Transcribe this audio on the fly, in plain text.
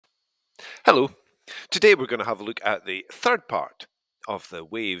Hello. Today we're going to have a look at the third part of the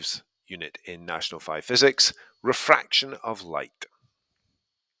waves unit in National 5 Physics, refraction of light.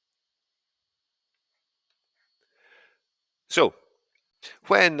 So,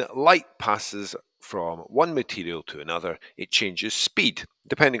 when light passes from one material to another, it changes speed,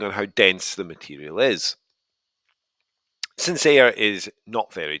 depending on how dense the material is. Since air is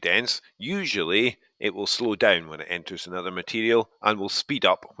not very dense, usually it will slow down when it enters another material and will speed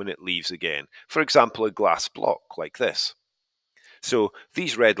up when it leaves again. For example, a glass block like this. So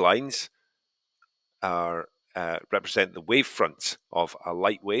these red lines represent the wave fronts of a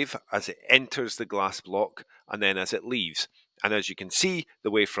light wave as it enters the glass block and then as it leaves. And as you can see, the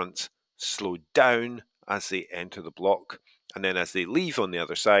wave fronts slow down as they enter the block, and then as they leave on the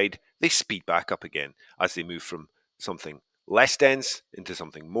other side, they speed back up again as they move from something less dense into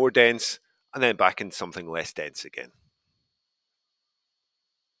something more dense, and then back into something less dense again.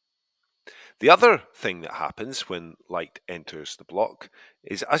 The other thing that happens when light enters the block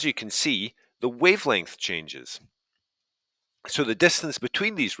is, as you can see, the wavelength changes. So the distance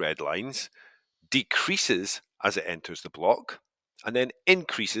between these red lines decreases as it enters the block and then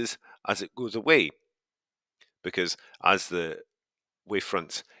increases as it goes away. Because as the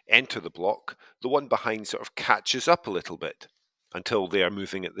wavefronts enter the block, the one behind sort of catches up a little bit until they are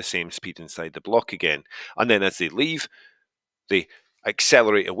moving at the same speed inside the block again. And then as they leave, they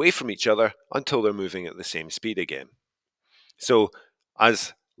accelerate away from each other until they're moving at the same speed again. So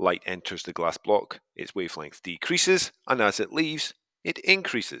as light enters the glass block, its wavelength decreases, and as it leaves, it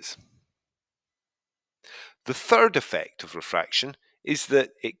increases. The third effect of refraction is that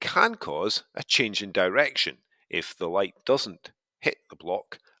it can cause a change in direction if the light doesn't hit the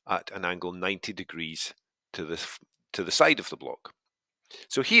block at an angle 90 degrees to the side of the block.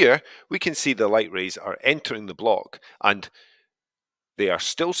 So here we can see the light rays are entering the block and they are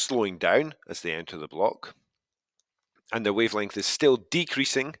still slowing down as they enter the block, and their wavelength is still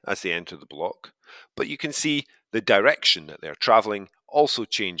decreasing as they enter the block, but you can see the direction that they're traveling also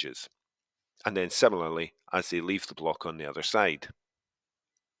changes, and then similarly as they leave the block on the other side.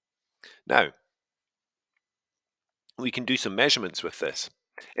 Now, we can do some measurements with this.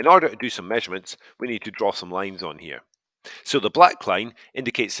 In order to do some measurements, we need to draw some lines on here. So the black line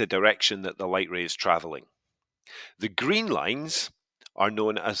indicates the direction that the light ray is traveling. The green lines are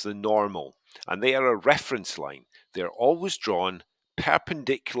known as the normal, and they are a reference line. They're always drawn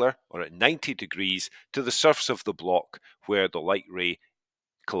perpendicular or at 90 degrees to the surface of the block where the light ray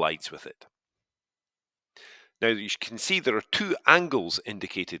collides with it. Now you can see there are two angles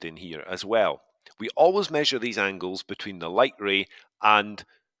indicated in here as well. We always measure these angles between the light ray and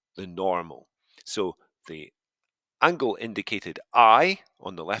the normal. So the angle indicated I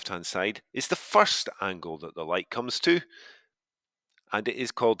on the left hand side is the first angle that the light comes to, and it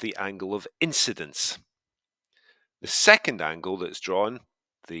is called the angle of incidence. The second angle that's drawn,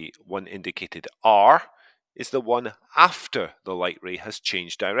 the one indicated R, is the one after the light ray has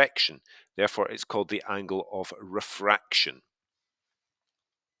changed direction. Therefore, it's called the angle of refraction.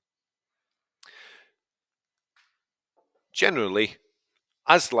 Generally,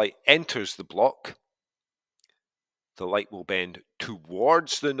 as light enters the block, the light will bend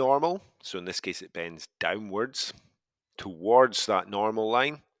towards the normal. So in this case, it bends downwards towards that normal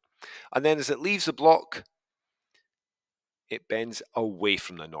line. And then as it leaves the block, it bends away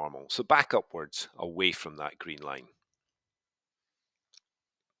from the normal. So back upwards, away from that green line.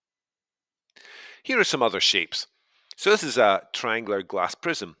 Here are some other shapes. So this is a triangular glass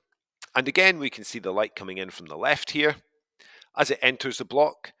prism. And again, we can see the light coming in from the left here. As it enters the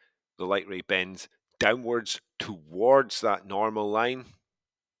block, the light ray bends downwards towards that normal line.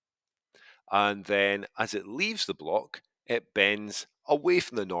 And then as it leaves the block, it bends away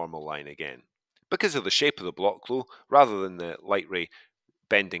from the normal line again. Because of the shape of the block though, rather than the light ray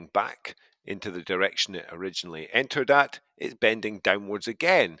bending back into the direction it originally entered at, it's bending downwards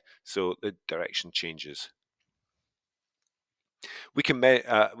again, so the direction changes. We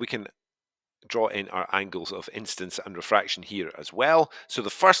can draw in our angles of incidence and refraction here as well. So the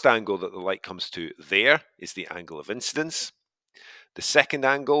first angle that the light comes to there is the angle of incidence. The second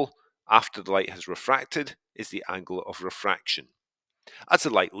angle after the light has refracted is the angle of refraction. As the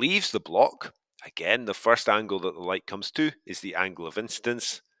light leaves the block, again the first angle that the light comes to is the angle of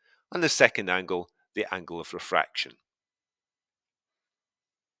incidence, and the second angle, the angle of refraction.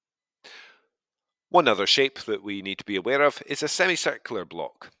 One other shape that we need to be aware of is a semicircular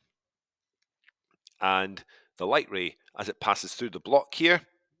block. And the light ray, as it passes through the block here,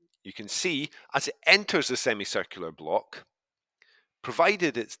 you can see as it enters the semicircular block,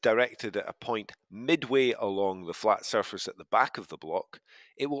 Provided it's directed at a point midway along the flat surface at the back of the block,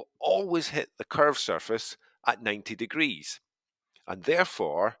 it will always hit the curved surface at 90 degrees, and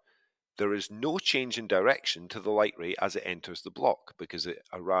therefore there is no change in direction to the light ray as it enters the block because it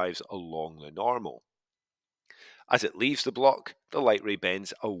arrives along the normal. As it leaves the block, the light ray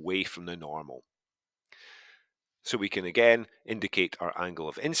bends away from the normal. So we can again indicate our angle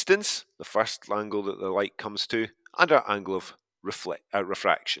of incidence, the first angle that the light comes to, and our angle of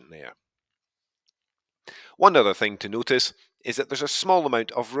refraction there. One other thing to notice is that there's a small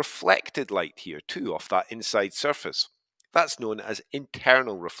amount of reflected light here too off that inside surface. That's known as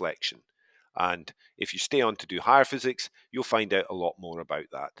internal reflection. And if you stay on to do higher physics, you'll find out a lot more about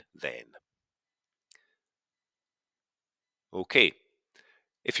that then. Okay,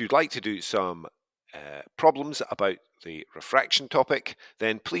 if you'd like to do some problems about the refraction topic,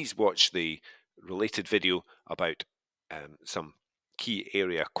 then please watch the related video about some key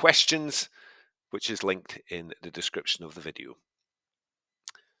area questions, which is linked in the description of the video.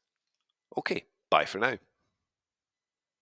 Okay, bye for now.